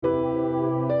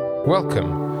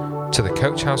Welcome to the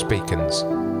Coach House Beacons.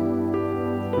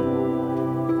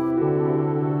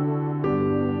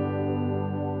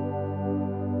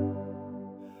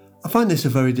 I find this a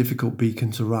very difficult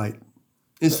beacon to write.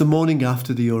 It's the morning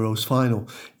after the Euros final,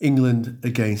 England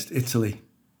against Italy.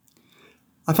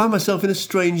 I find myself in a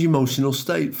strange emotional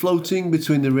state, floating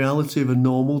between the reality of a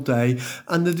normal day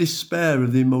and the despair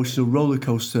of the emotional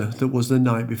rollercoaster that was the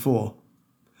night before.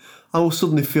 I will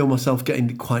suddenly feel myself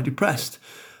getting quite depressed,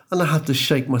 and I had to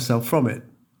shake myself from it.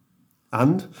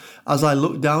 And as I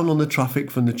look down on the traffic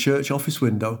from the church office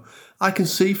window, I can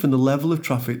see from the level of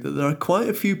traffic that there are quite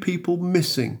a few people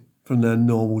missing from their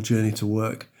normal journey to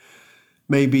work.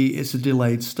 Maybe it's a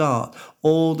delayed start,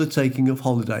 or the taking of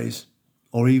holidays,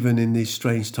 or even in these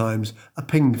strange times, a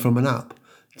ping from an app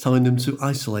telling them to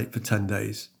isolate for 10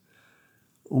 days.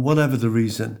 Whatever the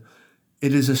reason,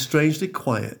 it is a strangely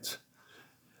quiet,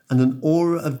 and an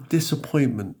aura of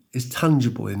disappointment is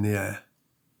tangible in the air.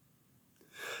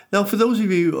 Now, for those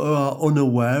of you who are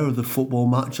unaware of the football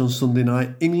match on Sunday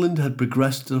night, England had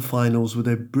progressed to the finals with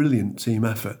a brilliant team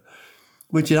effort,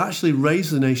 which had actually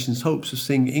raised the nation's hopes of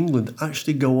seeing England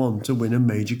actually go on to win a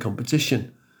major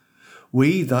competition.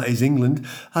 We, that is England,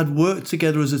 had worked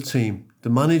together as a team. The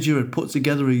manager had put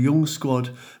together a young squad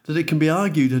that it can be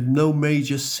argued had no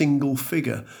major single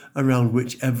figure around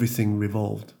which everything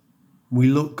revolved. We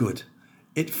looked good.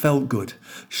 It felt good.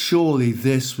 Surely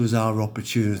this was our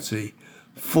opportunity.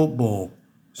 Football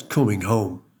was coming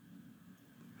home.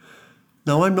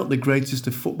 Now, I'm not the greatest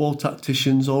of football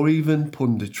tacticians or even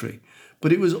punditry,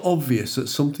 but it was obvious that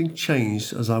something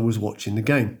changed as I was watching the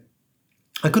game.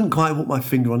 I couldn't quite put my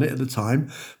finger on it at the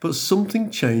time, but something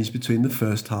changed between the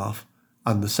first half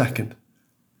and the second.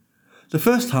 The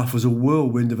first half was a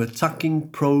whirlwind of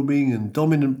attacking, probing and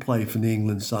dominant play from the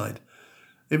England side.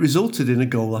 It resulted in a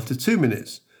goal after 2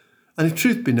 minutes, and if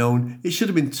truth be known, it should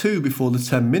have been 2 before the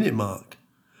 10-minute mark,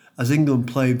 as England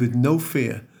played with no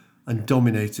fear and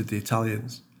dominated the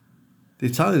Italians. The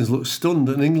Italians looked stunned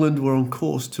and England were on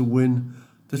course to win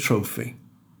the trophy.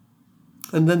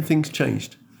 And then things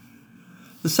changed.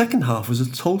 The second half was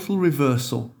a total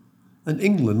reversal, and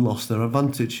England lost their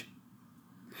advantage.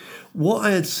 What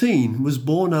I had seen was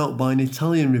borne out by an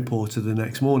Italian reporter the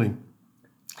next morning.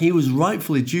 He was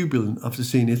rightfully jubilant after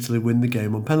seeing Italy win the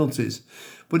game on penalties,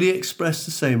 but he expressed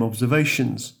the same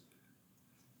observations.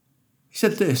 He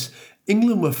said this: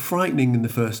 England were frightening in the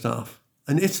first half,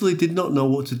 and Italy did not know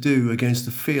what to do against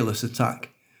a fearless attack.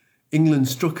 England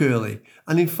struck early,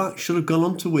 and in fact should have gone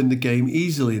on to win the game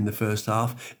easily in the first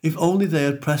half if only they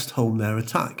had pressed home their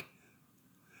attack.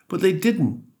 But they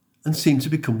didn't, and seemed to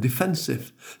become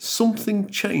defensive. Something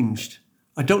changed.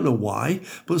 I don't know why,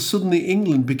 but suddenly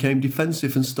England became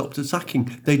defensive and stopped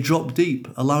attacking. They dropped deep,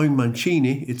 allowing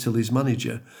Mancini, Italy's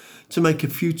manager, to make a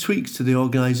few tweaks to the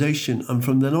organisation, and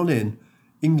from then on in,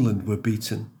 England were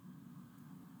beaten.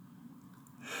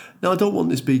 Now, I don't want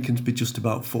this beacon to be just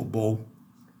about football,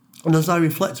 and as I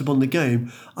reflect upon the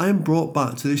game, I am brought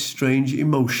back to this strange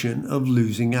emotion of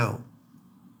losing out.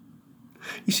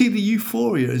 You see, the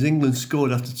euphoria as England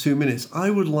scored after 2 minutes,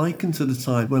 I would liken to the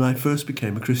time when I first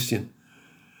became a Christian.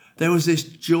 There was this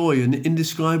joy and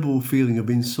indescribable feeling of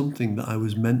being something that I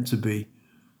was meant to be.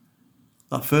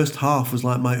 That first half was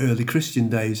like my early Christian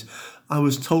days. I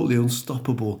was totally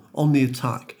unstoppable, on the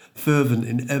attack, fervent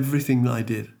in everything that I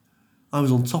did. I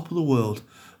was on top of the world,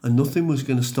 and nothing was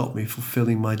going to stop me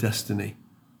fulfilling my destiny.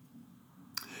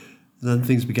 Then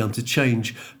things began to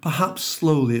change, perhaps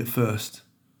slowly at first.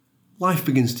 Life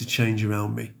begins to change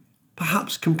around me.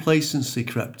 Perhaps complacency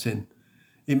crept in.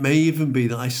 It may even be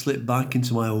that I slipped back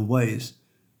into my old ways.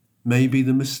 Maybe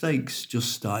the mistakes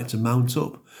just started to mount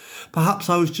up. Perhaps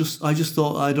I just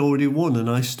thought I'd already won and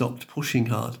I stopped pushing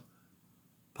hard.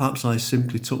 Perhaps I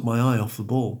simply took my eye off the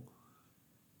ball.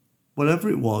 Whatever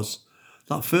it was,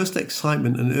 that first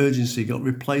excitement and urgency got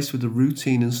replaced with a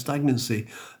routine and stagnancy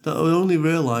that I only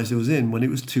realised I was in when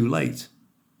it was too late.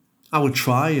 I would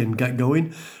try and get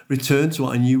going, return to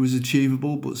what I knew was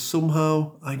achievable, but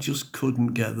somehow I just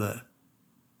couldn't get there.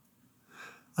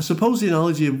 I suppose the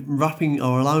analogy of wrapping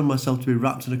or allowing myself to be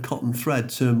wrapped in a cotton thread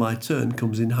turn by turn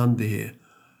comes in handy here.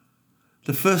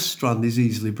 The first strand is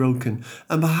easily broken,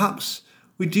 and perhaps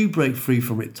we do break free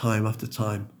from it time after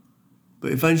time.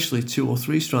 But eventually 2 or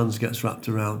 3 strands gets wrapped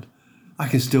around. I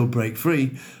can still break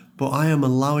free, but I am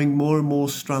allowing more and more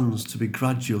strands to be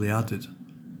gradually added.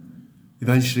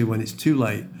 Eventually, when it's too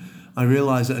late, I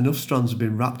realise that enough strands have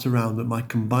been wrapped around that my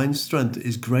combined strength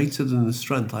is greater than the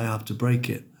strength I have to break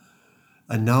it.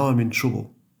 And now I'm in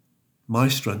trouble. My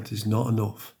strength is not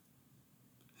enough.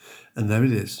 And there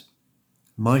it is.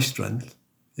 My strength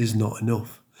is not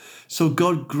enough. So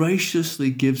God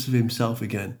graciously gives of himself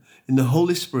again in the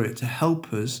Holy Spirit to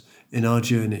help us in our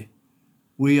journey.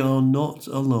 We are not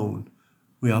alone.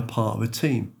 We are part of a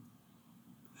team.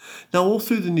 Now, all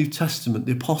through the New Testament,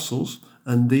 the apostles,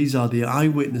 and these are the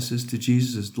eyewitnesses to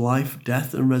Jesus' life,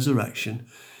 death, and resurrection,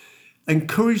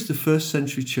 encouraged the first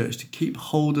century church to keep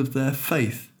hold of their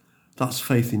faith, that's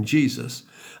faith in Jesus,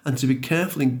 and to be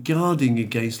careful in guarding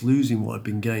against losing what had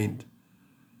been gained.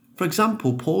 For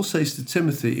example, Paul says to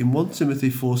Timothy in 1 Timothy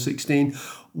 4:16,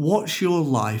 "Watch your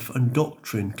life and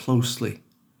doctrine closely.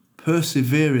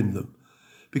 Persevere in them,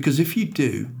 because if you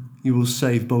do, you will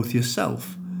save both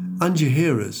yourself and your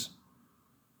hearers."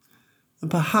 And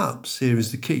perhaps here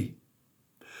is the key.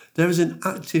 There is an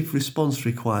active response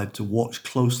required to watch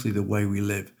closely the way we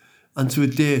live and to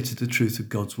adhere to the truth of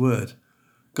God's word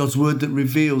that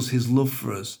reveals his love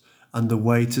for us and the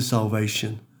way to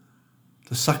salvation,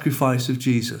 the sacrifice of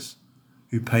Jesus,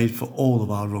 who paid for all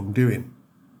of our wrongdoing.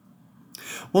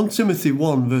 1 Timothy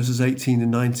 1 verses 18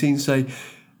 and 19 say,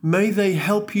 "May they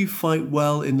help you fight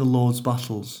well in the Lord's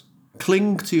battles.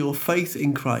 Cling to your faith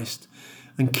in Christ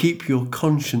and keep your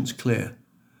conscience clear.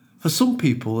 For some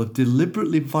people have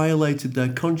deliberately violated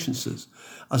their consciences.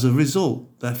 As a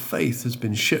result, their faith has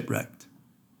been shipwrecked."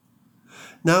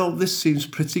 Now, this seems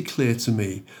pretty clear to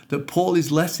me that Paul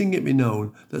is letting it be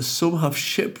known that some have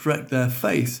shipwrecked their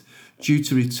faith due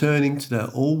to returning to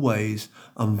their old ways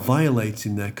and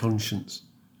violating their conscience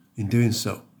in doing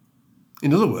so.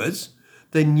 In other words,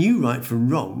 they knew right from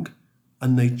wrong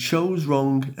and they chose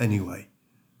wrong anyway.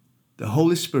 The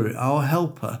Holy Spirit, our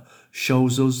helper,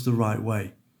 shows us the right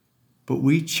way, but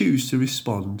we choose to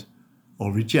respond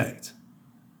or reject.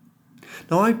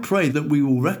 Now, I pray that we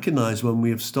will recognise when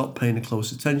we have stopped paying a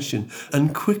close attention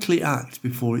and quickly act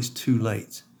before it's too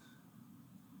late.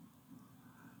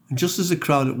 And just as the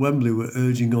crowd at Wembley were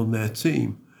urging on their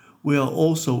team, we are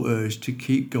also urged to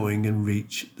keep going and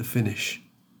reach the finish.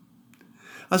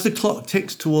 As the clock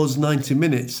ticks towards 90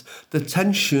 minutes, the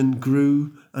tension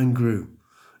grew and grew.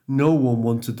 No one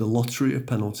wanted the lottery of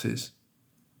penalties,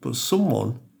 but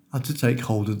someone had to take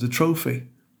hold of the trophy.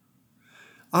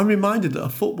 I'm reminded that a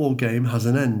football game has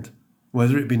an end,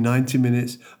 whether it be 90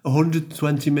 minutes,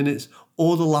 120 minutes,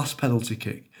 or the last penalty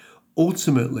kick.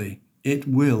 Ultimately, it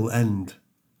will end.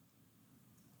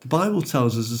 The Bible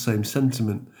tells us the same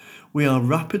sentiment. We are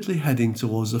rapidly heading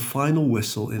towards the final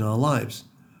whistle in our lives.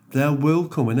 There will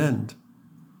come an end.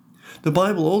 The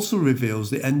Bible also reveals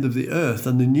the end of the earth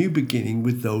and the new beginning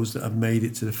with those that have made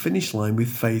it to the finish line with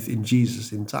faith in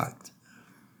Jesus intact.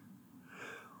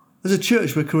 As a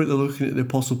church, we're currently looking at the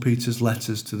Apostle Peter's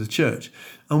letters to the church,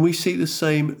 and we see the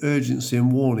same urgency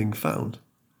and warning found.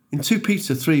 In 2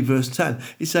 Peter 3 verse 10,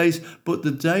 it says, "But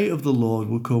the day of the Lord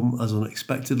will come as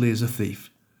unexpectedly as a thief.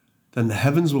 Then the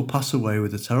heavens will pass away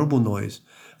with a terrible noise,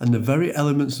 and the very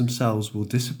elements themselves will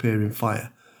disappear in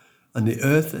fire, and the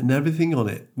earth and everything on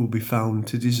it will be found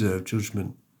to deserve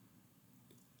judgment."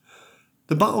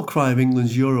 The battle cry of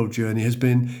England's Euro journey has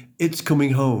been, "It's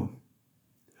coming home."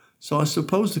 So I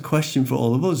suppose the question for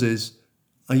all of us is,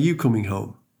 are you coming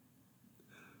home?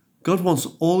 God wants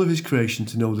all of his creation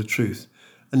to know the truth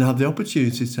and have the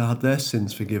opportunity to have their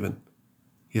sins forgiven.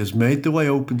 He has made the way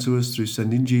open to us through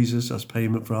sending Jesus as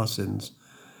payment for our sins.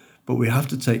 But we have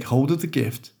to take hold of the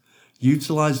gift,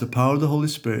 utilise the power of the Holy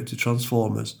Spirit to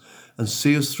transform us and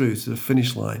see us through to the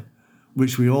finish line,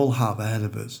 which we all have ahead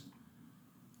of us.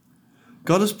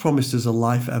 God has promised us a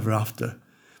life ever after,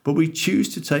 but we choose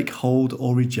to take hold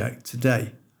or reject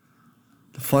today.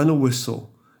 The final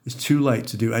whistle is too late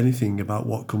to do anything about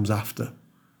what comes after,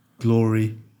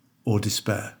 glory or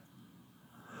despair.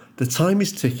 The time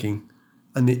is ticking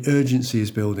and the urgency is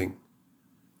building.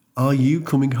 Are you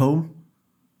coming home?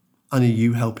 And are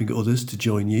you helping others to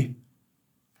join you?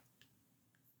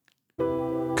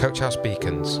 Coach House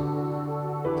Beacons,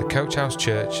 the Coach House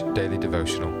Church Daily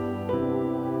Devotional.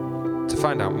 To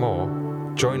find out more,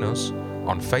 join us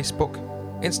on Facebook,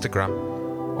 Instagram,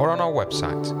 or on our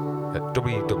website at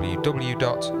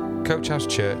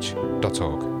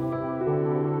www.coachhousechurch.org.